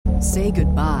Say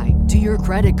goodbye to your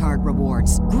credit card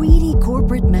rewards. Greedy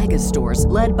corporate mega stores,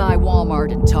 led by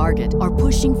Walmart and Target, are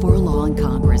pushing for a law in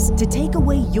Congress to take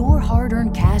away your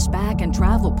hard-earned cash back and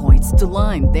travel points to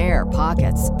line their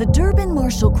pockets. The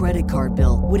Durbin-Marshall credit card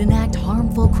bill would enact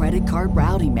harmful credit card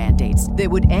routing mandates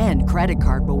that would end credit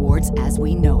card rewards as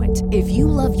we know it. If you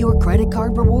love your credit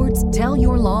card rewards, tell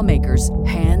your lawmakers,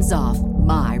 hands off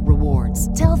my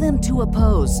rewards. Tell them to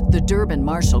oppose the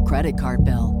Durbin-Marshall credit card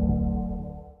bill.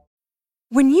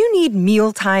 When you need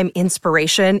mealtime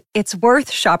inspiration, it's worth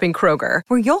shopping Kroger,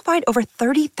 where you'll find over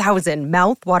 30,000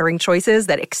 mouth-watering choices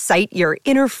that excite your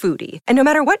inner foodie. And no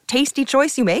matter what tasty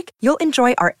choice you make, you'll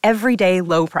enjoy our everyday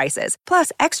low prices,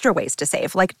 plus extra ways to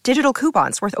save, like digital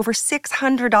coupons worth over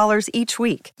 $600 each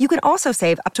week. You can also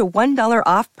save up to $1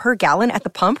 off per gallon at the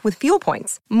pump with fuel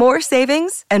points. More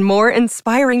savings and more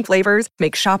inspiring flavors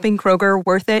make shopping Kroger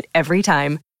worth it every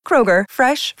time. Kroger,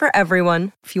 fresh for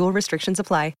everyone. Fuel restrictions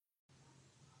apply.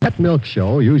 Pet Milk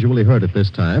Show, usually heard at this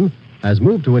time, has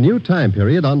moved to a new time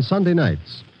period on Sunday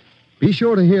nights. Be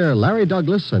sure to hear Larry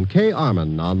Douglas and Kay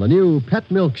Arman on the new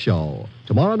Pet Milk Show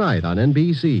tomorrow night on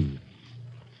NBC.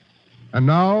 And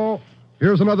now,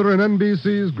 here's another in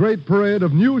NBC's great parade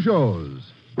of new shows.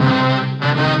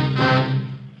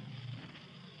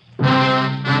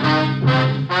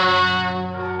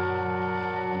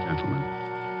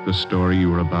 Gentlemen, the story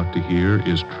you are about to hear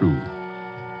is true.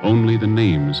 Only the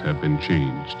names have been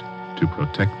changed to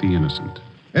protect the innocent.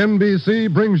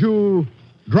 NBC brings you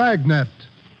Dragnet.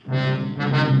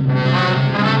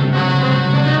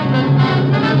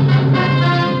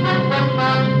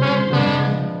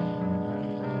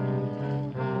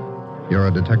 You're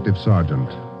a detective sergeant.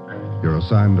 You're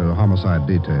assigned to a homicide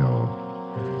detail.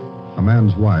 A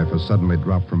man's wife has suddenly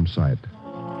dropped from sight.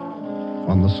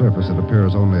 On the surface, it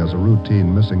appears only as a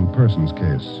routine missing persons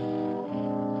case.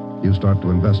 You start to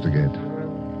investigate.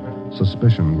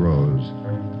 Suspicion grows.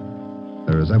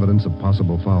 There is evidence of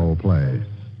possible foul play.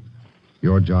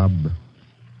 Your job,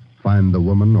 find the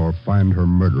woman or find her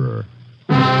murderer.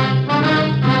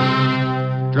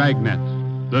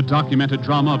 Dragnet, the documented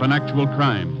drama of an actual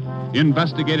crime.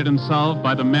 Investigated and solved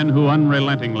by the men who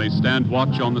unrelentingly stand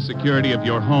watch on the security of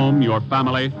your home, your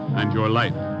family, and your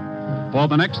life. For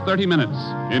the next 30 minutes,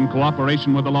 in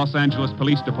cooperation with the Los Angeles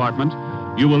Police Department,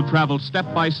 you will travel step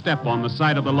by step on the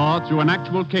side of the law through an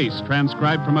actual case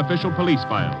transcribed from official police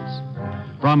files.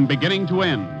 From beginning to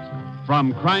end,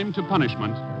 from crime to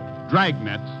punishment,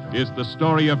 Dragnet is the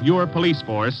story of your police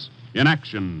force in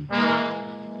action.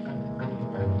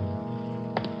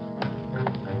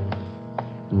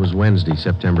 It was Wednesday,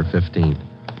 September 15th.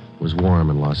 It was warm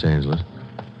in Los Angeles.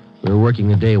 We were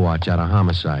working a day watch out of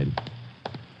homicide.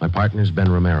 My partner's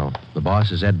Ben Romero. The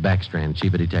boss is Ed Backstrand,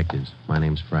 chief of detectives. My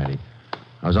name's Friday.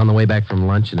 I was on the way back from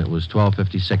lunch, and it was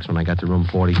 12:56 when I got to room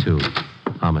 42.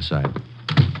 Homicide.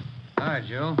 Hi,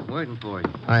 Joe. Waiting for you.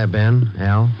 Hiya, Ben.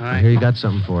 Hal. Hi. I hear you got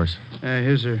something for us.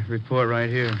 Here's a report right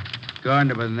here.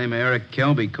 Gardener by the name of Eric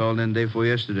Kelby called in day before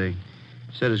yesterday.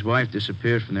 Said his wife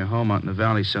disappeared from their home out in the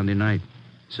valley Sunday night.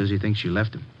 Says he thinks she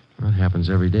left him. That happens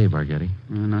every day, Barghetti.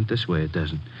 Not this way, it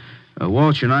doesn't.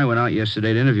 Walsh and I went out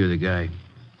yesterday to interview the guy.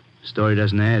 Story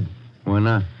doesn't add. Why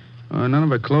not? None of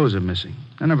her clothes are missing.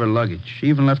 None of her luggage. She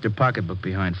even left her pocketbook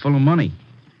behind, full of money.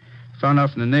 Found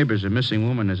out from the neighbors the missing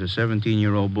woman is a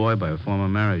 17-year-old boy by a former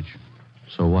marriage.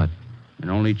 So what? An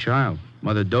only child.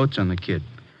 Mother dotes on the kid.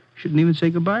 Shouldn't even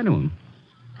say goodbye to him.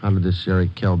 How did this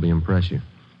Eric Kelby impress you?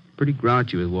 Pretty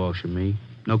grouchy with Walsh and me.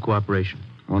 No cooperation.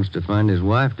 Wants to find his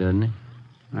wife, doesn't he?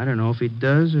 I don't know if he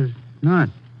does or not.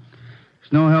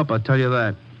 There's no help, I'll tell you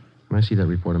that. Can I see that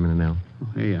report a minute now? Oh,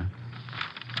 here you are.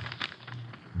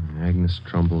 Agnes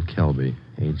Trumbull Kelby,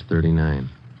 age 39.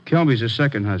 Kelby's her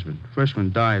second husband. First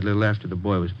one died a little after the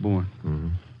boy was born. Mm-hmm.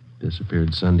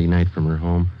 Disappeared Sunday night from her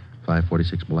home,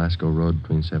 546 Belasco Road,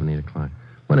 between 7 and 8 o'clock.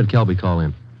 When did Kelby call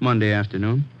in? Monday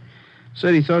afternoon.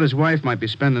 Said he thought his wife might be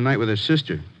spending the night with her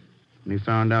sister. When he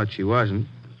found out she wasn't,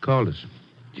 he called us.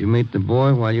 Did you meet the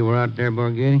boy while you were out there,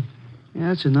 Borghetti? Yeah,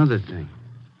 that's another thing.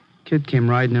 Kid came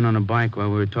riding in on a bike while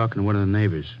we were talking to one of the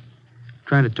neighbors.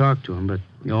 Tried to talk to him, but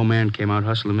the old man came out,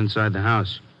 hustled him inside the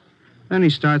house. Then he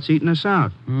starts eating us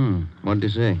out. What'd he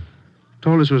say?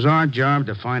 Told us it was our job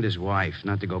to find his wife,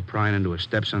 not to go prying into his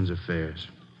stepson's affairs.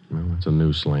 Well, that's a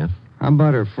new slant. How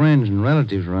about her friends and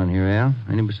relatives around here, Al?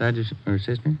 Any besides her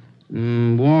sister?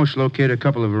 Walsh located a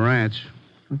couple of her aunts.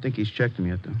 I don't think he's checked them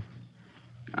yet, though.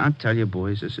 I'll tell you,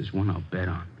 boys, this is one I'll bet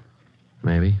on.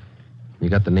 Maybe. You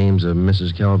got the names of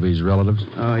Mrs. Kelby's relatives?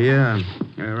 Oh, yeah.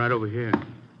 Right over here.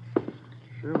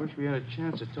 Sure wish we had a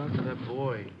chance to talk to that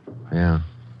boy. Yeah.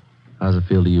 How's it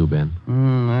feel to you, Ben?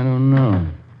 I don't know.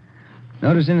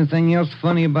 Notice anything else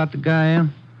funny about the guy, Al?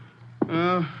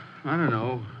 I don't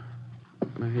know.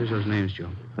 Well, here's those names, Joe.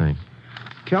 Thanks.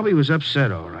 Kelby was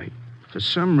upset, all right. For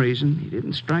some reason, he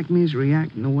didn't strike me as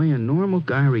reacting the way a normal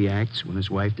guy reacts when his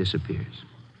wife disappears.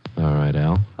 All right,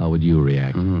 Al. How would you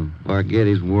react?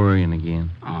 Bargetti's worrying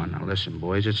again. Oh, now listen,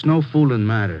 boys. It's no fooling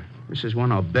matter. This is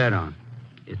one I'll bet on.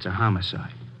 It's a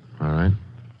homicide. All right.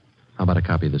 How about a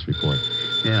copy of this report?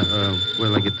 Yeah,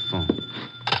 where'll I get the phone?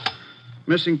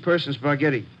 Missing persons,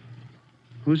 Bargetti.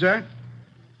 Who's that?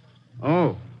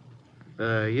 Oh.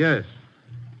 Yes.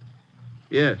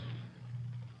 Yes.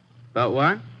 About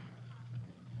what?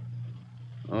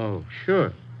 Oh,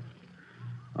 sure.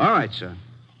 All right, son.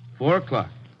 4:00.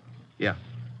 Yeah.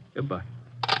 Goodbye.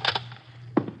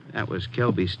 That was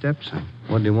Kelby's stepson.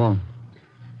 What do you want?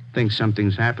 Thinks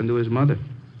something's happened to his mother.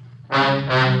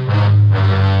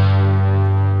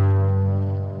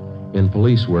 In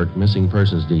police work, missing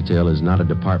persons detail is not a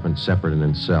department separate in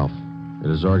itself. It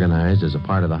is organized as a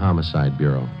part of the Homicide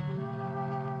Bureau.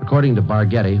 According to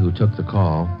Bargetti, who took the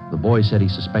call, the boy said he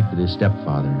suspected his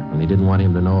stepfather, and he didn't want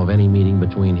him to know of any meeting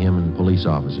between him and police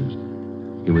officers.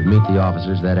 He would meet the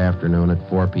officers that afternoon at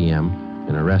 4 p.m.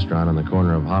 in a restaurant on the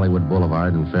corner of Hollywood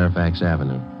Boulevard and Fairfax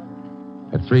Avenue.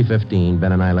 At 3:15,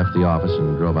 Ben and I left the office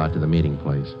and drove out to the meeting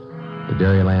place, the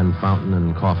Dairyland Fountain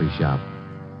and Coffee Shop.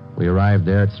 We arrived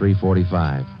there at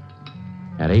 3:45.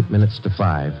 At 8 minutes to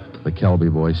 5, the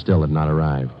Kelby boy still had not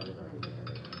arrived.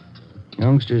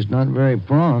 Youngster's not very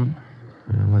prompt.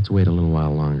 Well, let's wait a little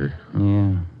while longer.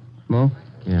 Yeah. Smoke?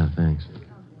 Yeah, thanks.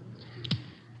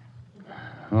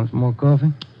 Want some more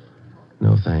coffee?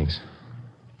 No, thanks.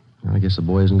 Well, I guess the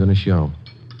boy isn't going to show.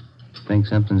 Think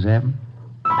something's happened?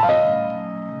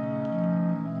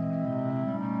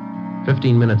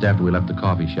 15 minutes after we left the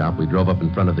coffee shop, we drove up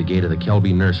in front of the gate of the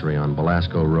Kelby Nursery on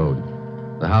Belasco Road.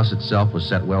 The house itself was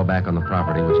set well back on the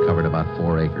property, which covered about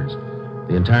 4 acres.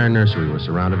 The entire nursery was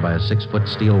surrounded by a 6-foot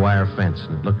steel wire fence,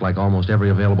 and it looked like almost every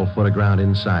available foot of ground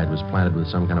inside was planted with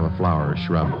some kind of a flower or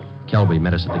shrub. Kelby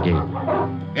met us at the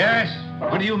gate. Yes?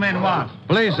 What do you men want?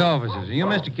 Police officers. Are you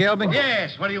Mr. Kelby?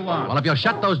 Yes, what do you want? Well, if you'll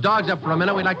shut those dogs up for a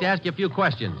minute, we'd like to ask you a few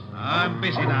questions. I'm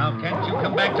busy now. Can't you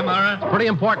come back tomorrow? Pretty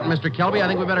important, Mr. Kelby. I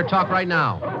think we better talk right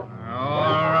now.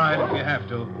 All right, if you have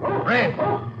to. Red,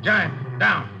 Giant,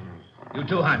 down. You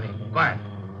too, Jaime. Quiet.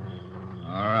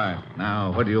 All right.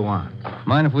 Now, what do you want?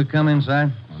 Mind if we come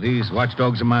inside? Well, these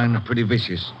watchdogs of mine are pretty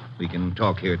vicious. We can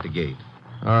talk here at the gate.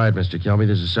 All right, Mr. Kelby.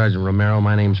 This is Sergeant Romero.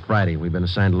 My name's Friday. We've been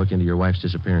assigned to look into your wife's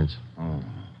disappearance. Oh.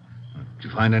 Did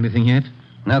you find anything yet?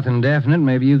 Nothing definite.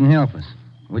 Maybe you can help us.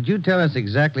 Would you tell us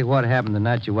exactly what happened the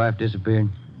night your wife disappeared?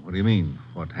 What do you mean,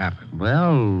 what happened?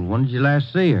 Well, when did you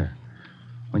last see her?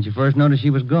 When you first noticed she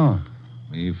was gone?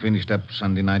 We finished up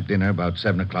Sunday night dinner about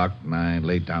 7 o'clock, and I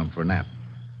laid down for a nap.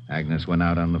 Agnes went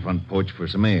out on the front porch for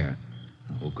some air.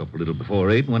 I woke up a little before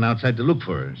 8 and went outside to look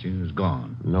for her. She was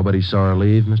gone. Nobody saw her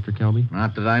leave, Mr. Kelby?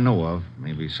 Not that I know of.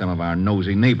 Maybe some of our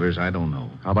nosy neighbors, I don't know.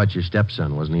 How about your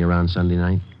stepson? Wasn't he around Sunday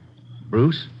night?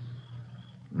 Bruce?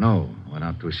 No, went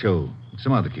out to a show with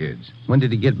some other kids. When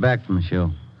did he get back from the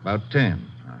show? About 10,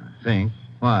 I think.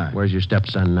 Why? Where's your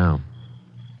stepson now?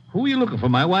 Who are you looking for,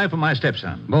 my wife or my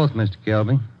stepson? Both, Mr.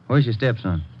 Kelby. Where's your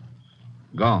stepson?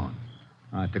 Gone.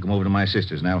 I took him over to my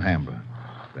sister's in Alhambra.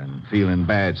 Been feeling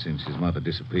bad since his mother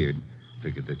disappeared.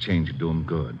 Figured the change would do him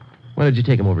good. When did you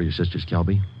take him over to your sister's,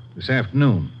 Kelby? This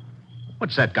afternoon.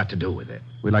 What's that got to do with it?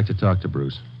 We'd like to talk to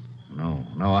Bruce. No,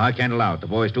 I can't allow it. The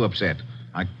boy's too upset.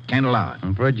 I can't allow it.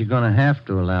 I'm afraid you're going to have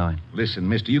to allow it. Listen,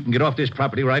 mister, you can get off this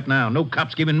property right now. No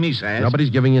cop's giving me sass. Nobody's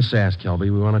giving you sass,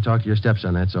 Kelby. We want to talk to your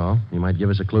stepson, that's all. He might give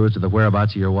us a clue as to the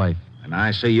whereabouts of your wife. And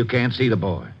I say you can't see the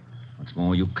boy. What's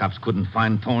more, you cops couldn't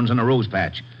find thorns in a rose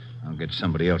patch. I'll get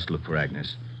somebody else to look for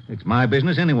Agnes. It's my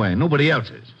business anyway, nobody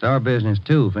else's. It's our business,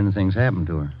 too, if anything's happened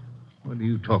to her. What are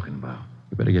you talking about?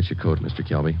 You better get your coat, Mr.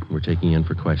 Kelby. We're taking you in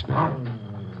for questioning.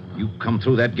 You come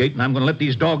through that gate, and I'm going to let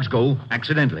these dogs go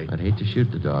accidentally. I'd hate to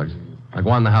shoot the dogs. Now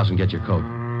go on in the house and get your coat.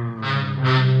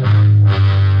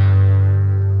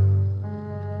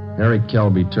 Eric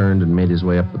Kelby turned and made his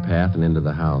way up the path and into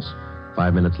the house.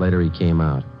 5 minutes later, he came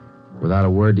out. Without a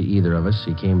word to either of us,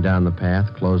 he came down the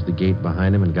path, closed the gate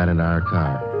behind him, and got into our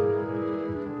car.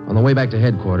 On the way back to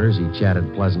headquarters, he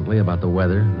chatted pleasantly about the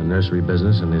weather, the nursery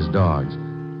business, and his dogs.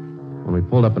 When we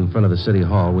pulled up in front of the city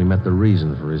hall, we met the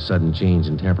reason for his sudden change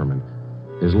in temperament.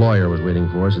 His lawyer was waiting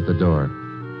for us at the door.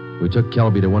 We took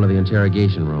Kelby to one of the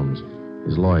interrogation rooms.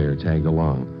 His lawyer tagged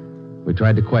along. We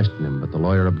tried to question him, but the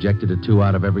lawyer objected to 2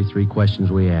 out of every 3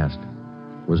 questions we asked.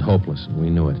 It was hopeless, and we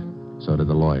knew it. So did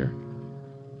the lawyer.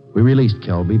 We released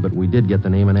Kelby, but we did get the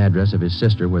name and address of his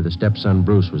sister where the stepson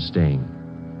Bruce was staying.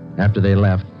 After they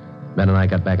left, Ben and I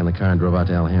got back in the car and drove out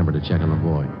to Alhambra to check on the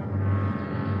boy.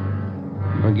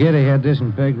 Forget he had this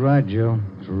one pegged right, Joe.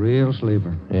 It's a real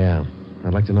sleeper. Yeah.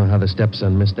 I'd like to know how the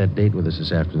stepson missed that date with us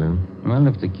this afternoon. Well,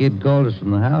 if the kid called us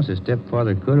from the house, his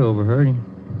stepfather could have overheard him.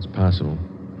 It's possible.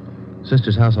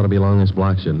 Sister's house ought to be along this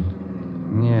block, shouldn't it?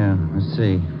 Yeah, let's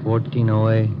see.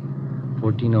 1408,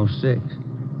 1406.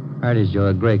 There it is, Joe.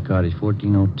 A gray cottage,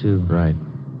 1402. Right.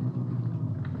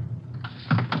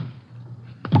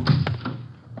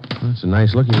 Well, it's a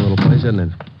nice-looking little place, isn't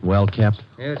it? Well kept.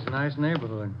 Yeah, it's a nice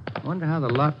neighborhood. Wonder how the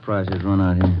lot prices run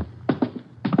out here.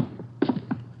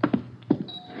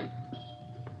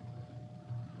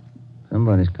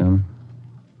 Somebody's coming.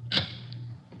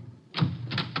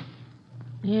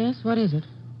 Yes, what is it?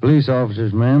 Police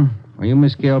officers, ma'am. Are you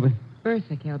Miss Kelby?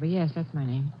 Bertha Kelby. Yes, that's my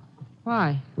name.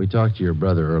 Why? We talked to your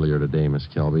brother earlier today, Miss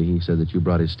Kelby. He said that you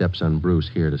brought his stepson, Bruce,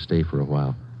 here to stay for a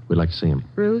while. We'd like to see him.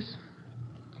 Bruce?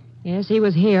 Yes, he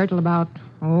was here till about,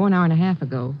 an hour and a half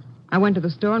ago. I went to the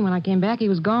store, and when I came back, he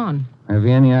was gone. Have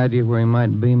you any idea where he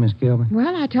might be, Miss Kelby?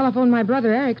 Well, I telephoned my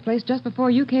brother Eric's place just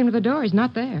before you came to the door. He's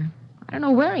not there. I don't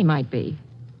know where he might be.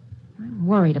 I'm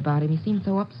worried about him. He seems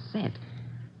so upset.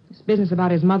 This business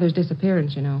about his mother's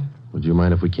disappearance, you know. Would you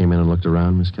mind if we came in and looked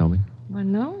around, Miss Kelby? Well,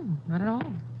 no, not at all.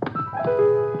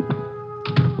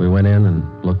 We went in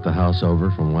and looked the house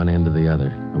over from one end to the other.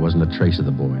 There wasn't a trace of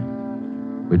the boy.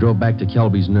 We drove back to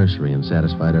Kelby's nursery and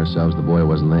satisfied ourselves the boy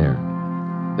wasn't there.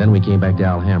 Then we came back to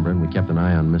Alhambra and we kept an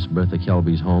eye on Miss Bertha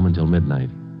Kelby's home until midnight.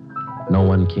 No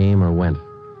one came or went.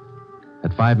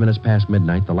 At 5 minutes past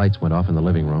midnight, the lights went off in the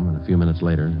living room, and a few minutes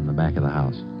later, in the back of the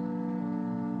house.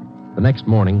 The next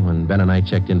morning, when Ben and I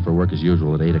checked in for work as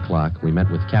usual at 8 o'clock, we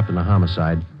met with Captain of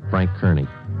Homicide, Frank Kearney.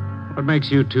 What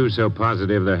makes you two so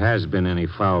positive there has been any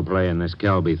foul play in this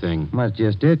Kelby thing? That's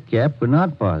just it, Cap. We're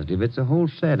not positive. It's a whole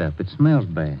setup. It smells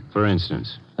bad. For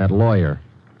instance? That lawyer.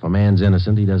 If a man's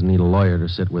innocent, he doesn't need a lawyer to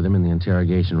sit with him in the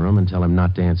interrogation room and tell him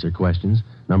not to answer questions.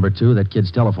 Number two, that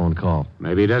kid's telephone call.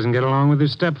 Maybe he doesn't get along with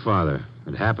his stepfather.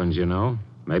 It happens, you know.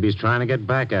 Maybe he's trying to get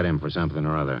back at him for something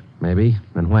or other. Maybe.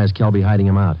 Then why is Kelby hiding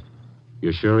him out?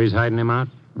 You sure he's hiding him out?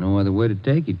 No other way to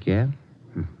take it, Cap.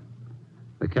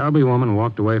 The Kelby woman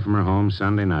walked away from her home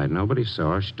Sunday night. Nobody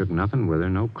saw her. She took nothing with her.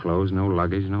 No clothes, no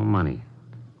luggage, no money.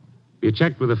 You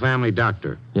checked with the family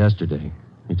doctor? Yesterday.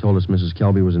 He told us Mrs.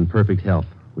 Kelby was in perfect health.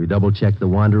 We double-checked the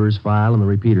Wanderer's file and the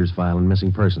Repeater's file in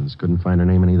missing persons. Couldn't find her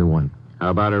name in either one. How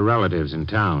about her relatives in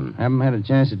town? Haven't had a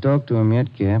chance to talk to him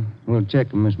yet, Cap. We'll check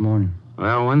them this morning.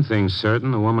 Well, one thing's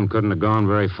certain. The woman couldn't have gone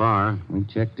very far. We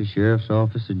checked the sheriff's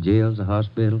office, the jails, the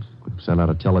hospitals. We've sent out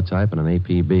a teletype and an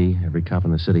APB. Every cop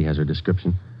in the city has her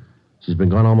description. She's been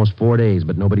gone almost 4 days,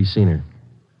 but nobody's seen her.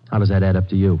 How does that add up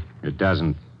to you? It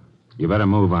doesn't. You better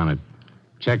move on it.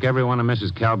 Check every one of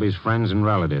Mrs. Kelby's friends and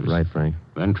relatives. Right, Frank.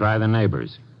 Then try the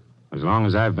neighbors. As long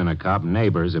as I've been a cop,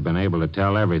 neighbors have been able to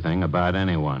tell everything about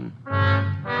anyone.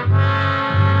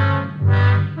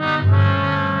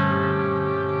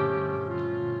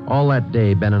 All that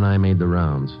day, Ben and I made the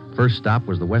rounds. First stop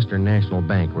was the Western National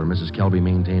Bank, where Mrs. Kelby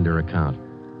maintained her account.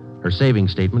 Her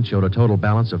savings statement showed a total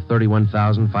balance of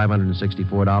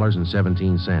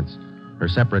 $31,564.17. Her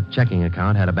separate checking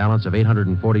account had a balance of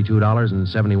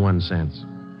 $842.71.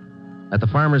 At the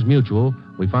Farmers Mutual,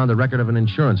 we found the record of an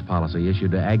insurance policy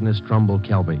issued to Agnes Trumbull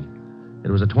Kelby.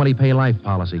 It was a 20-pay life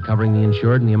policy covering the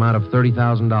insured in the amount of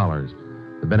 $30,000.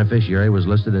 The beneficiary was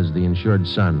listed as the insured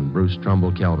son, Bruce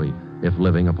Trumbull Kelby, if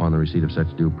living upon the receipt of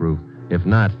such due proof. If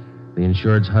not, the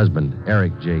insured's husband,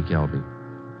 Eric J. Kelby.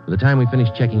 By the time we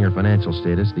finished checking her financial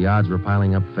status, the odds were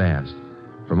piling up fast.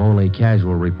 From only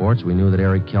casual reports, we knew that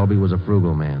Eric Kelby was a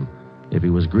frugal man. If he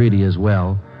was greedy as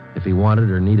well, if he wanted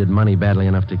or needed money badly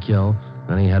enough to kill,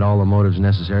 then he had all the motives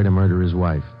necessary to murder his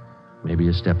wife. Maybe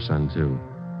his stepson, too.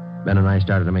 Ben and I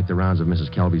started to make the rounds of Mrs.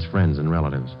 Kelby's friends and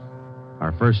relatives.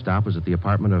 Our first stop was at the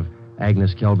apartment of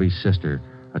Agnes Kelby's sister,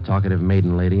 a talkative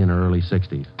maiden lady in her early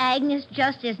 60s. Agnes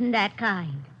just isn't that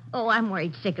kind. Oh, I'm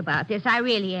worried sick about this. I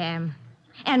really am.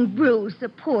 And Bruce, the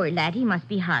poor lad, he must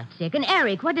be heartsick. And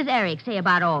Eric, what does Eric say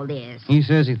about all this? He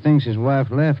says he thinks his wife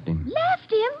left him.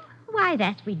 Left him? Why,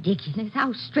 that's ridiculous.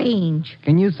 How strange.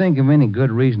 Can you think of any good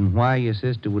reason why your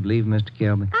sister would leave Mr.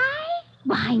 Kelby?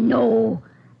 Why, no.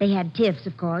 They had tiffs,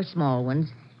 of course, small ones.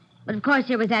 But, of course,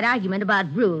 there was that argument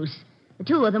about Bruce. The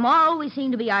two of them always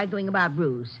seem to be arguing about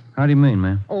Bruce. How do you mean,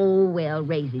 ma'am? Oh, well,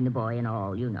 raising the boy and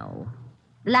all, you know.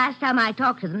 The last time I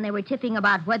talked to them, they were tiffing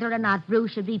about whether or not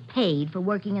Bruce should be paid for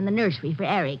working in the nursery for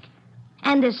Eric.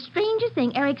 And the strangest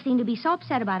thing, Eric seemed to be so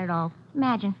upset about it all.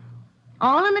 Imagine.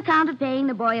 All on account of paying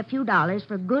the boy a few dollars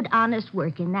for good, honest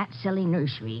work in that silly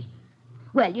nursery.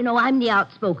 Well, you know, I'm the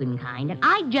outspoken kind, and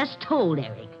I just told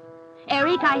Eric.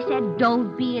 Eric, I said,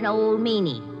 don't be an old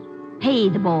meanie. Pay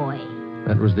the boy.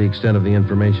 That was the extent of the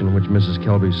information which Mrs.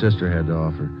 Kelby's sister had to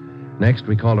offer. Next,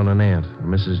 we called on an aunt,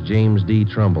 Mrs. James D.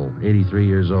 Trumbull, 83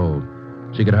 years old.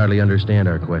 She could hardly understand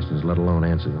our questions, let alone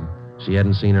answer them. She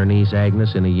hadn't seen her niece,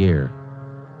 Agnes, in a year.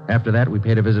 After that, we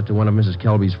paid a visit to one of Mrs.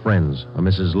 Kelby's friends, a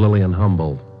Mrs. Lillian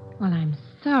Humboldt. Well, I'm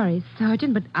sorry,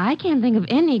 Sergeant, but I can't think of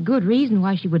any good reason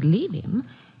why she would leave him.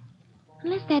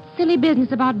 Unless that silly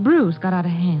business about Bruce got out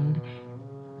of hand.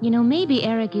 You know, maybe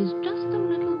Eric is just a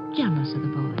little jealous of the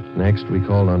boy. Next, we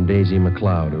called on Daisy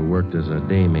McLeod, who worked as a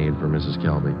day maid for Mrs.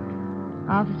 Kelby.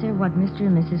 Officer, what Mr.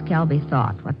 and Mrs. Kelby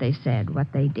thought, what they said,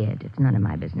 what they did, it's none of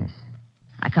my business.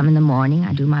 I come in the morning,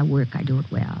 I do my work, I do it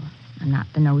well. I'm not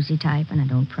the nosy type, and I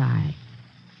don't pry.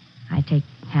 I take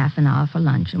half an hour for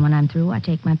lunch, and when I'm through, I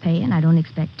take my pay, and I don't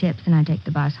expect tips, and I take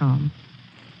the boss home.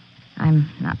 I'm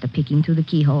not the peeking through the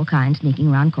keyhole kind,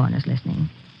 sneaking around corners listening.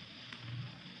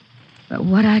 But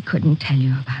what I couldn't tell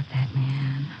you about that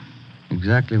man.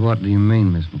 Exactly what do you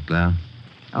mean, Miss McLeod?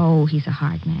 Oh, he's a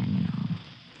hard man, you know.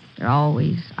 They're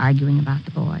always arguing about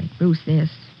the boy. Bruce this,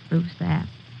 Bruce that.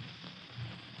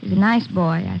 He's a nice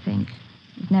boy, I think.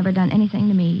 He's never done anything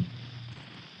to me.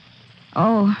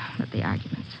 Oh, but the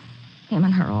arguments. Him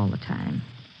and her all the time.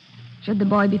 Should the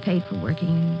boy be paid for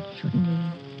working? Shouldn't he?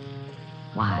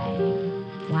 Why?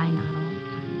 Why not all the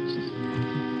time? It's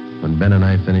just... When Ben and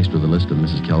I finished with a list of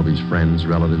Mrs. Kelby's friends,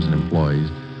 relatives, and employees,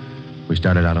 we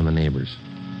started out on the neighbors.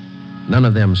 None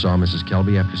of them saw Mrs.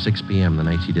 Kelby after 6 p.m. the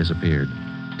night she disappeared.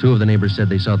 2 of the neighbors said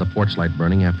they saw the porch light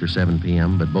burning after 7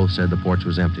 p.m., but both said the porch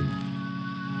was empty.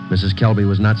 Mrs. Kelby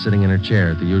was not sitting in her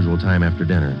chair at the usual time after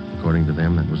dinner. According to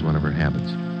them, that was one of her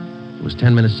habits. It was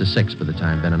 10 minutes to 6 by the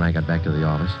time Ben and I got back to the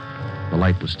office. The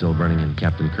light was still burning in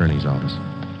Captain Kearney's office.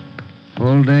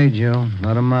 Full day, Joe.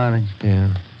 Not a mileage.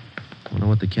 Yeah. Wonder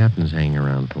what the captain's hanging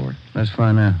around for. Let's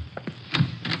find out.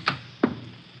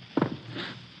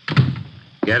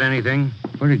 Get anything?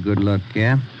 Pretty good luck,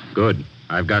 Cap. Good.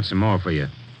 I've got some more for you.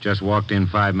 Just walked in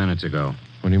 5 minutes ago.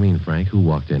 What do you mean, Frank? Who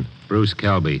walked in? Bruce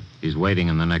Kelby. He's waiting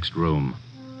in the next room.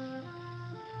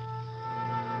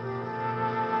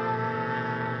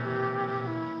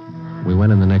 We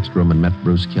went in the next room and met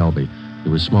Bruce Kelby. He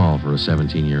was small for a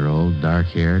 17-year-old,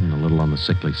 dark-haired, and a little on the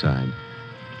sickly side.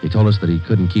 He told us that he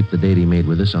couldn't keep the date he made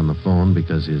with us on the phone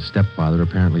because his stepfather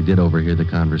apparently did overhear the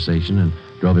conversation and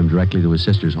drove him directly to his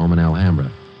sister's home in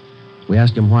Alhambra. We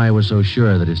asked him why he was so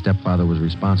sure that his stepfather was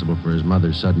responsible for his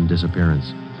mother's sudden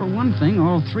disappearance. For one thing,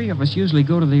 all 3 of us usually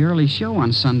go to the early show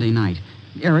on Sunday night.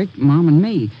 Eric, Mom, and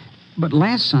me. But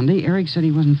last Sunday, Eric said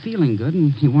he wasn't feeling good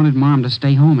and he wanted Mom to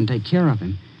stay home and take care of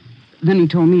him. Then he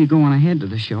told me to go on ahead to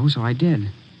the show, so I did.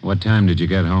 What time did you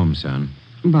get home, son?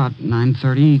 About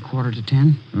 9:30,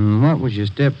 9:45. What was your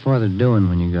stepfather doing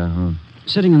when you got home?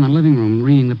 Sitting in the living room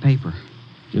reading the paper.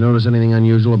 Did you notice anything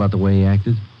unusual about the way he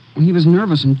acted? He was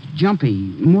nervous and jumpy,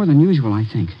 more than usual, I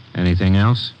think. Anything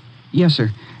else? Yes,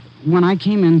 sir. When I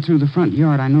came in through the front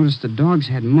yard, I noticed the dogs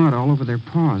had mud all over their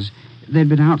paws. They'd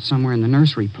been out somewhere in the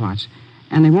nursery plots.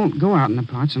 And they won't go out in the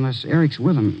plots unless Eric's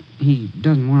with them. He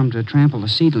doesn't want them to trample the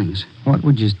seedlings. What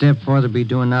would your stepfather be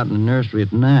doing out in the nursery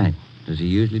at night? Does he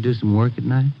usually do some work at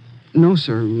night? No,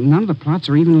 sir. None of the plots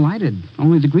are even lighted.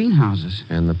 Only the greenhouses.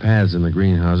 And the paths in the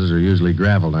greenhouses are usually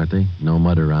graveled, aren't they? No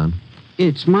mud around.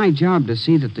 It's my job to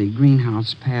see that the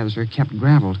greenhouse paths are kept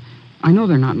graveled. I know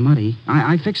they're not muddy.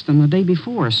 I fixed them the day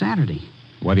before, Saturday.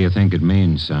 What do you think it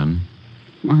means, son?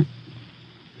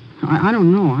 I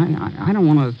don't know. I don't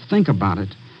want to think about it.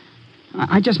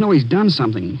 I just know he's done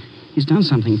something. He's done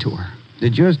something to her.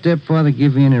 Did your stepfather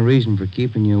give you any reason for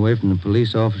keeping you away from the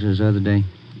police officers the other day?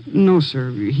 No,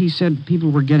 sir. He said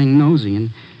people were getting nosy,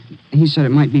 and he said it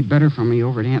might be better for me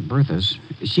over at Aunt Bertha's.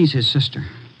 She's his sister.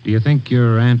 Do you think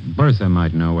your Aunt Bertha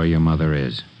might know where your mother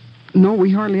is? No,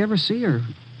 we hardly ever see her.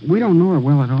 We don't know her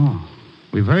well at all.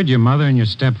 We've heard your mother and your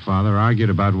stepfather argued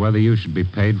about whether you should be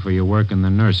paid for your work in the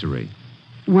nursery.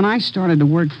 When I started to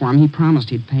work for him, he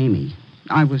promised he'd pay me.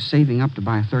 I was saving up to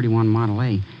buy a 31 Model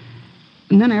A.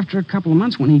 And then after a couple of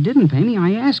months, when he didn't pay me,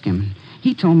 I asked him.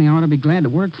 He told me I ought to be glad to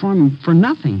work for him for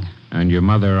nothing. And your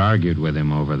mother argued with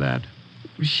him over that?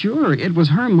 Sure, it was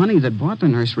her money that bought the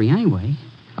nursery anyway.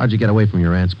 How'd you get away from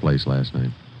your aunt's place last night?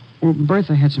 Well,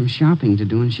 Bertha had some shopping to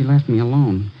do, and she left me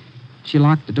alone. She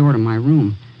locked the door to my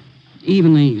room.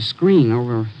 Even the screen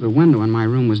over the window in my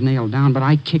room was nailed down, but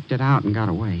I kicked it out and got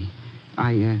away.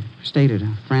 I stayed at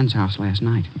a friend's house last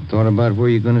night. Thought about where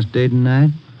you're going to stay tonight?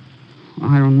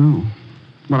 I don't know.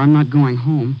 But I'm not going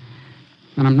home.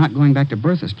 And I'm not going back to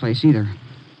Bertha's place either.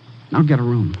 I'll get a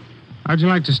room. How'd you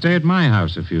like to stay at my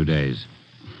house a few days?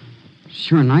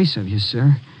 Sure nice of you,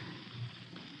 sir.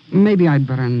 Maybe I'd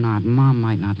better not. Mom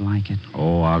might not like it.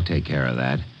 Oh, I'll take care of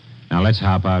that. Now, let's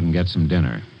hop out and get some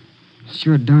dinner.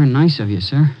 Sure darn nice of you,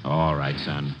 sir. All right,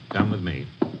 son. Come with me.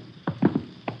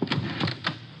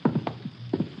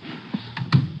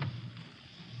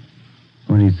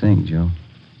 What do you think, Joe?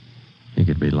 He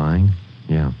could be lying.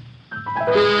 Yeah.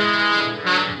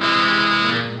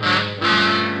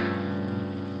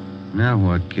 Now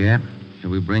what, Cap? Shall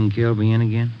we bring Kilby in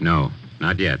again? No,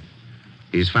 not yet.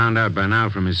 He's found out by now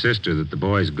from his sister that the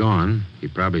boy's gone. He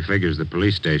probably figures the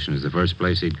police station is the first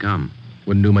place he'd come.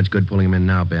 Wouldn't do much good pulling him in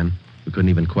now, Ben. We couldn't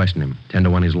even question him. 10 to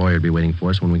 1 his lawyer'd be waiting for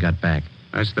us when we got back.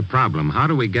 That's the problem. How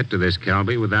do we get to this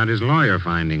Kelby without his lawyer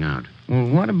finding out? Well,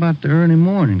 what about the early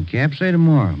morning, Cap? Say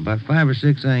tomorrow, about 5 or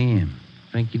 6 a.m.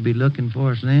 Think you'd be looking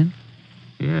for us then?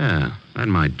 Yeah, that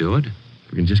might do it.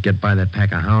 If we can just get by that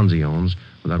pack of hounds he owns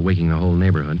without waking the whole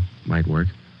neighborhood, might work.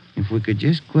 If we could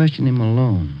just question him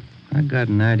alone, I got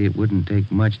an idea it wouldn't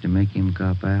take much to make him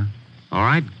cop out. All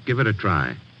right, give it a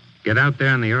try. Get out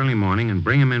there in the early morning and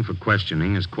bring him in for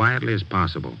questioning as quietly as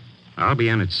possible. I'll be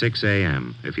in at 6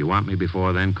 a.m. If you want me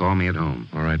before then, call me at home.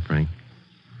 All right, Frank.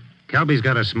 Kelby's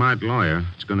got a smart lawyer.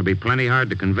 It's going to be plenty hard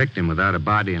to convict him without a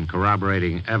body and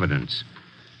corroborating evidence.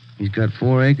 He's got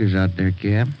 4 acres out there,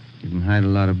 Cap. You can hide a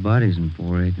lot of bodies in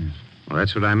 4 acres. Well,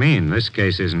 that's what I mean. This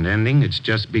case isn't ending. It's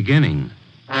just beginning.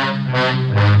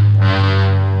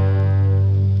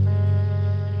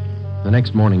 The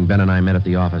next morning, Ben and I met at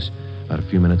the office about a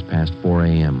few minutes past 4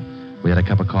 a.m. We had a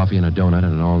cup of coffee and a donut at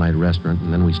an all-night restaurant,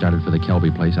 and then we started for the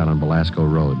Kelby place out on Belasco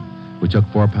Road. We took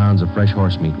 4 pounds of fresh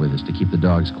horse meat with us to keep the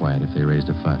dogs quiet if they raised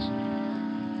a fuss.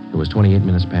 It was 28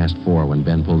 minutes past 4 when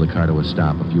Ben pulled the car to a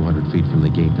stop a few hundred feet from the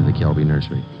gate to the Kelby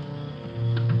nursery.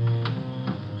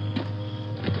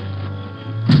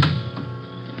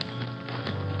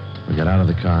 We got out of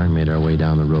the car and made our way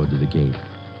down the road to the gate.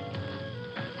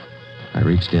 I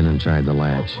reached in and tried the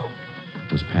latch.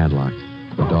 It was padlocked.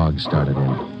 The dogs started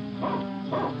in.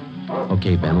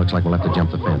 Okay, Ben, looks like we'll have to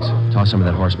jump the fence. Toss some of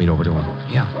that horse meat over to him.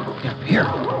 Yeah, here.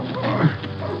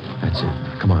 That's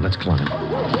it. Come on, let's climb.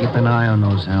 Keep an eye on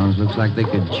those hounds. Looks like they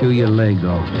could chew your leg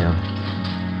off. Yeah.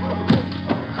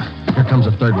 Here comes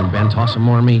a third one, Ben. Toss some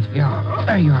more meat. Yeah,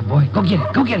 there you are, boy. Go get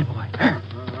it. Go get it, boy. Here.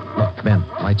 Look, Ben,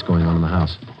 lights going on in the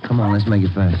house. Come on, let's make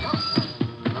it fast.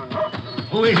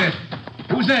 Who is it?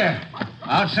 Who's there?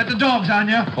 I'll set the dogs on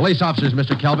you. Police officers,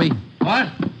 Mr. Kelby. What?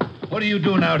 What are you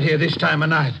doing out here this time of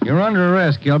night? You're under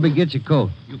arrest, Kelby. Get your coat.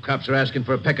 You cops are asking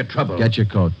for a peck of trouble. Get your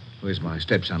coat. Where's my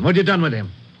stepson? What you done with him?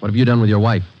 What have you done with your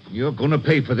wife? You're going to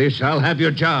pay for this. I'll have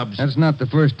your jobs. That's not the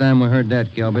first time we heard that,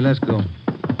 Kelby. Let's go.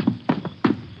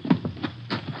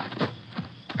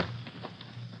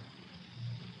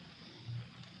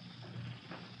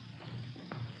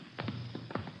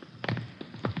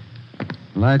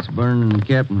 Lights burning in the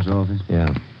captain's office.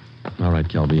 Yeah. All right,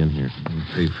 Kelby, in here. You'll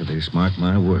pay for this, mark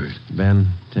my word. Ben,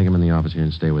 take him in the office here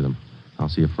and stay with him. I'll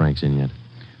see if Frank's in yet.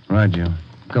 Right, Joe.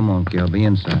 Come on, Kelby,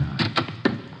 inside.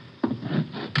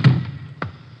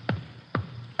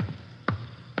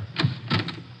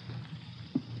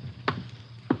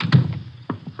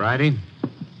 Friday?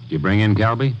 Did you bring in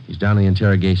Kelby? He's down in the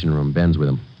interrogation room. Ben's with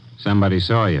him. Somebody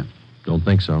saw you. Don't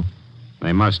think so.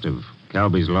 They must have.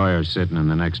 Kelby's lawyer's sitting in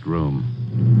the next room.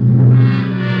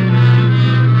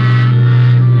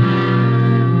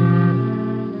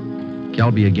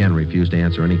 Kelby again refused to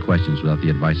answer any questions without the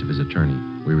advice of his attorney.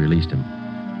 We released him.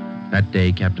 That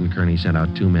day, Captain Kearney sent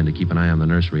out 2 men to keep an eye on the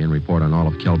nursery and report on all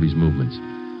of Kelby's movements.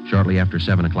 Shortly after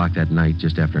 7 o'clock that night,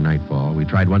 just after nightfall, we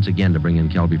tried once again to bring in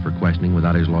Kelby for questioning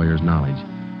without his lawyer's knowledge.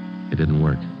 It didn't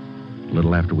work. A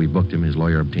little after we booked him, his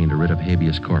lawyer obtained a writ of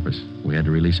habeas corpus. We had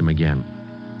to release him again.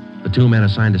 The 2 men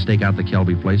assigned to stake out the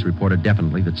Kelby place reported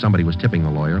definitely that somebody was tipping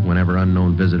the lawyer whenever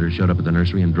unknown visitors showed up at the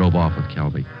nursery and drove off with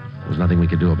Kelby. There was nothing we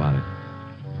could do about it.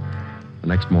 The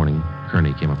next morning,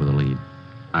 Kearney came up with a lead.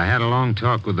 I had a long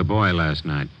talk with the boy last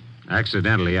night.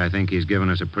 Accidentally, I think he's given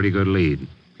us a pretty good lead.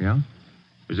 Yeah?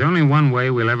 There's only one way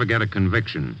we'll ever get a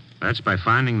conviction. That's by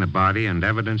finding the body and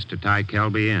evidence to tie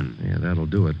Kelby in. Yeah, that'll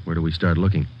do it. Where do we start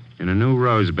looking? In a new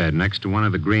rose bed next to one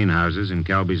of the greenhouses in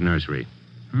Kelby's nursery.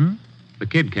 The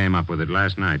kid came up with it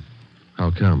last night. How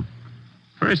come?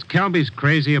 First, Kelby's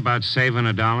crazy about saving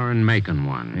 $1 and making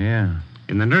one. Yeah.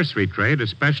 In the nursery trade,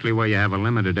 especially where you have a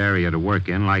limited area to work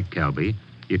in, like Kelby,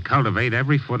 you cultivate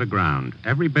every foot of ground.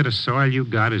 Every bit of soil you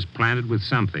got is planted with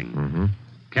something. Mm-hmm.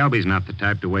 Kelby's not the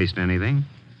type to waste anything.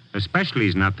 Especially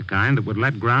he's not the kind that would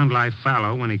let ground lie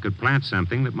fallow when he could plant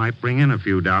something that might bring in a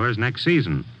few dollars next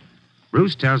season.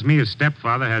 Bruce tells me his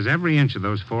stepfather has every inch of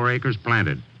those 4 acres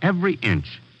planted. Every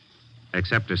inch.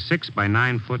 Except a 6 by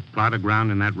 9 foot plot of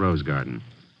ground in that rose garden.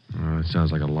 Oh, it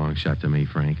sounds like a long shot to me,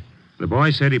 Frank. The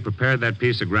boy said he prepared that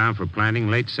piece of ground for planting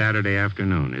late Saturday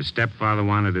afternoon. His stepfather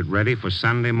wanted it ready for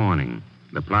Sunday morning.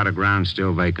 The plot of ground's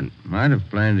still vacant. Might have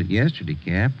planted it yesterday,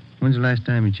 Cap. When's the last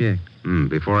time you checked?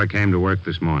 Before I came to work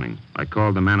this morning. I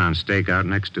called the men on stakeout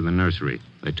next to the nursery.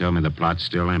 They told me the plot's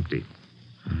still empty.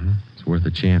 It's worth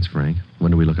a chance, Frank.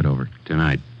 When do we look it over?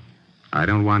 Tonight. I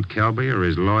don't want Kelby or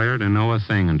his lawyer to know a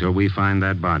thing until we find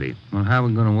that body. Well, how are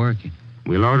we going to work it?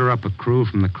 We'll order up a crew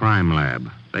from the crime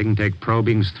lab. They can take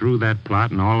probings through that plot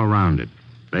and all around it.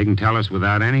 They can tell us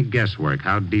without any guesswork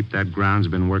how deep that ground's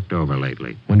been worked over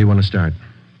lately. When do you want to start?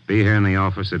 Be here in the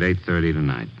office at 8:30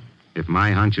 tonight. If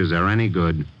my hunches are any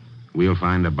good, we'll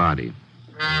find a body.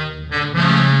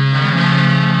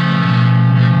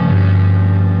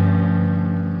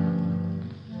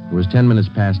 It was 10 minutes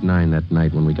past 9 that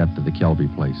night when we got to the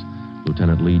Kelby place.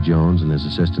 Lieutenant Lee Jones and his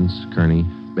assistants, Kearney,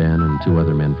 Ben, and 2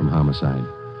 other men from Homicide.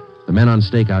 The men on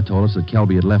stakeout told us that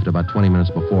Kelby had left about 20 minutes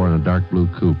before in a dark blue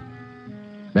coupe.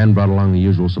 Ben brought along the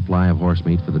usual supply of horse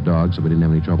meat for the dogs, so we didn't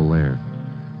have any trouble there.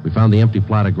 We found the empty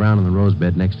plot of ground in the rose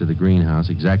bed next to the greenhouse,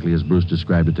 exactly as Bruce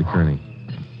described it to Kearney.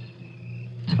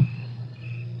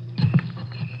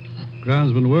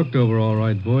 Ground's been worked over all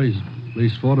right, boys. At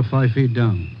least 4 to 5 feet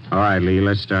down. All right, Lee,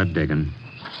 let's start digging.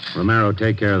 Romero,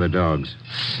 take care of the dogs.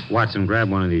 Watson, grab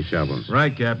one of these shovels.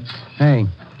 Right, Captain. Hey,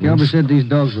 Kelby said these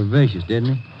dogs were vicious,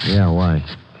 didn't he? Yeah, why?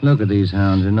 Look at these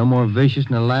hounds. They're no more vicious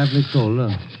than a lively colt.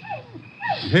 Look.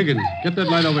 Higgins, get that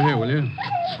light over here, will you?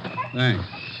 Thanks.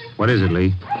 What is it,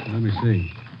 Lee? Let me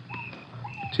see.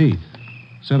 Teeth.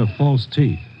 Set of false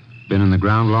teeth. Been in the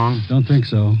ground long? Don't think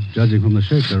so, judging from the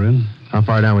shape they're in. How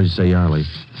far down would you say you are, Lee?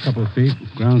 A couple of feet.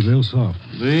 Ground's real soft.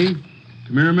 Lee,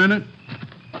 come here a minute.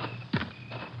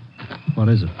 What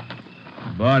is it?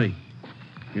 Body.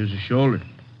 Here's the shoulder.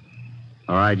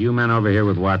 All right, you men over here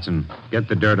with Watson. Get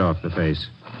the dirt off the face.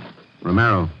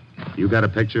 Romero, you got a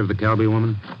picture of the Kelby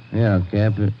woman? Yeah,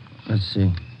 Cap. Let's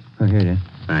see. Oh, here it is.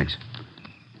 Thanks.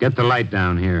 Get the light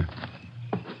down here.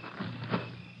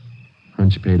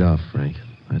 Hunch paid off, Frank.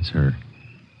 That's her.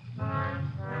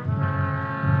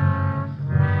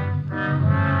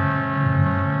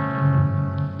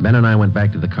 Ben and I went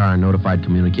back to the car and notified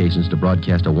communications to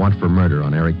broadcast a want for murder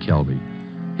on Eric Kelby.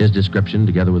 His description,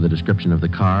 together with the description of the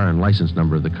car and license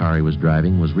number of the car he was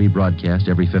driving, was rebroadcast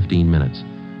every 15 minutes.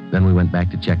 Then we went back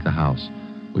to check the house.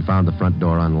 We found the front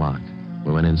door unlocked.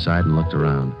 We went inside and looked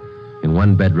around. In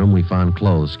one bedroom, we found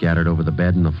clothes scattered over the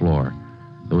bed and the floor.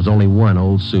 There was only one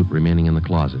old suit remaining in the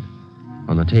closet.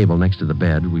 On the table next to the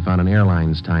bed, we found an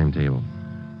airline's timetable.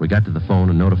 We got to the phone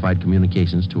and notified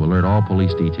communications to alert all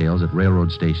police details at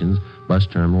railroad stations, bus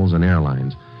terminals, and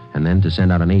airlines, and then to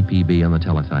send out an APB on the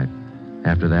teletype.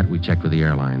 After that, we checked with the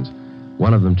airlines.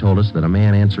 One of them told us that a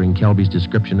man answering Kelby's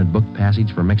description had booked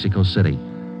passage for Mexico City.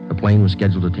 The plane was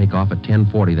scheduled to take off at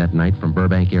 10:40 that night from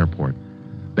Burbank Airport.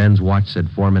 Ben's watch said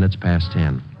 4 minutes past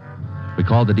 10. We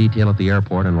called the detail at the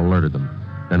airport and alerted them.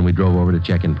 Then we drove over to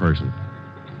check in person.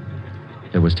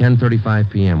 It was 10:35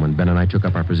 p.m. when Ben and I took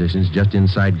up our positions just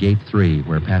inside Gate 3,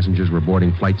 where passengers were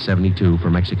boarding Flight 72 for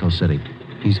Mexico City.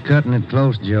 He's cutting it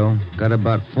close, Joe. Got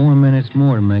about 4 minutes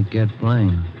more to make that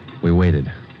plane. We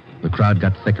waited. The crowd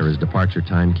got thicker as departure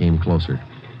time came closer.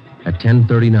 At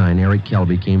 10:39, Eric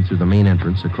Kelby came through the main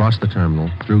entrance, across the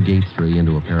terminal, through Gate 3,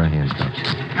 into a pair of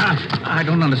handcuffs. I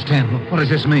don't understand. What does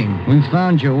this mean? We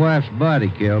found your wife's body,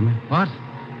 Kelby. What?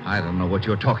 I don't know what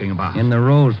you're talking about. In the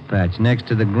rose patch next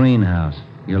to the greenhouse.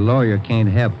 Your lawyer can't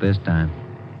help this time.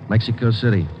 Mexico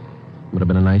City. Would have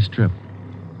been a nice trip.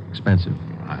 Expensive.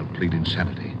 I'll plead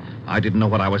insanity. I didn't know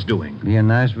what I was doing. Be a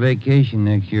nice vacation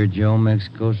next year, Joe,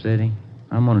 Mexico City.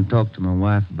 I'm going to talk to my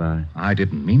wife about it. I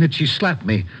didn't mean it. She slapped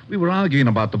me. We were arguing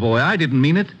about the boy. I didn't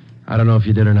mean it. I don't know if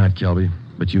you did or not, Kelby,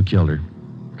 but you killed her.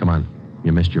 Come on.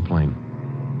 You missed your plane.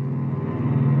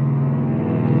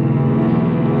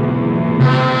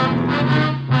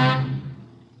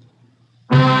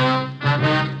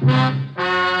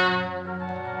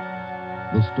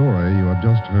 The story you have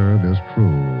just heard is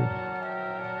true.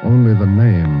 Only the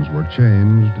names were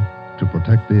changed to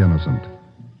protect the innocent.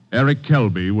 Eric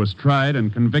Kelby was tried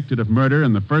and convicted of murder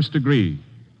in the first degree.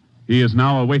 He is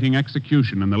now awaiting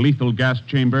execution in the lethal gas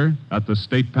chamber at the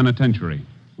state penitentiary.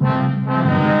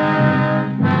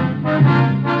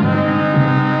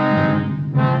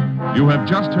 You have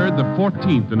just heard the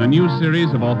 14th in a new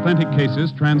series of authentic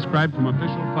cases transcribed from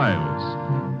official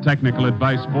files. Technical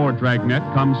advice for Dragnet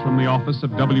comes from the office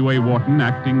of W.A. Wharton,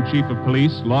 Acting Chief of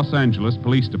Police, Los Angeles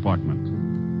Police Department.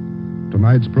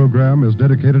 Tonight's program is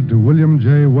dedicated to William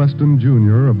J. Weston,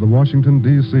 Jr. of the Washington,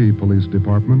 D.C. Police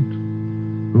Department,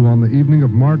 who on the evening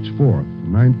of March 4th,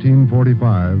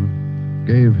 1945,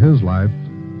 gave his life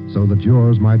so that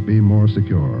yours might be more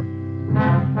secure.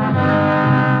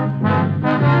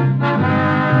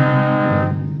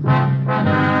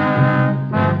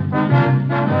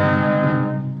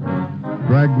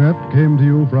 Dragnet came to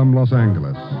you from Los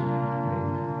Angeles.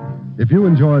 If you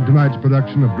enjoyed tonight's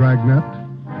production of Dragnet,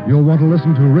 you'll want to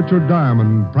listen to Richard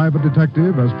Diamond, private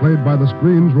detective, as played by the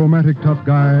screen's romantic tough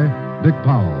guy, Dick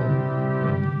Powell.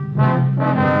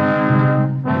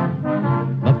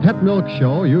 The Pet Milk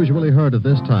Show, usually heard at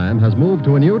this time, has moved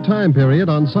to a new time period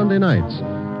on Sunday nights.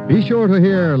 Be sure to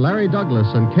hear Larry Douglas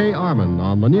and Kay Arman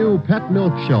on the new Pet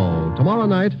Milk Show tomorrow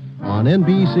night on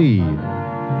NBC.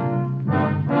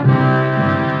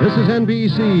 This is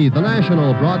NBC, the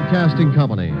national broadcasting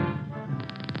company.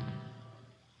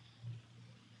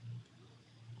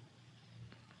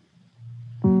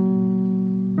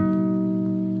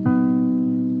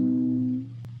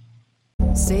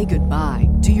 Say goodbye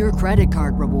to your credit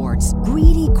card rewards.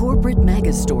 Greedy corporate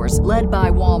mega stores, led by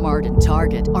Walmart and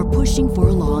Target, are pushing for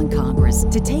a law in Congress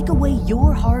to take away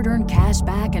your hard-earned cash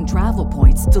back and travel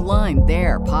points to line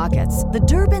their pockets. The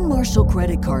Durbin-Marshall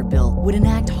credit card bill would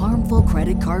enact harmful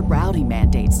credit card routing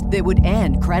mandates that would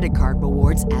end credit card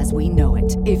rewards as we know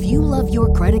it. If you love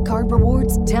your credit card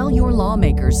rewards, tell your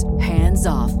lawmakers, hands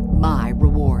off my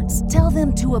rewards. Tell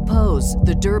them to oppose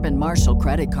the Durbin-Marshall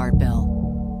credit card bill.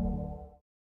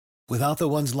 Without the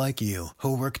ones like you,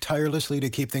 who work tirelessly to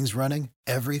keep things running,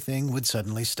 everything would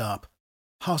suddenly stop.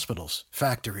 Hospitals,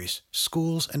 factories,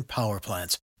 schools, and power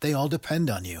plants, they all depend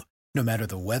on you. No matter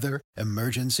the weather,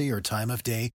 emergency, or time of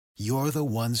day, you're the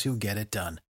ones who get it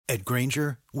done. At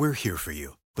Grainger, we're here for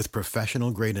you with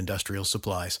professional-grade industrial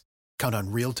supplies. Count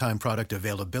on real-time product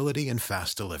availability and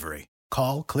fast delivery.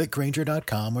 Call, click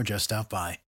Grainger.com, or just stop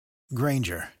by.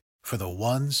 Grainger, for the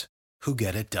ones who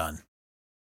get it done.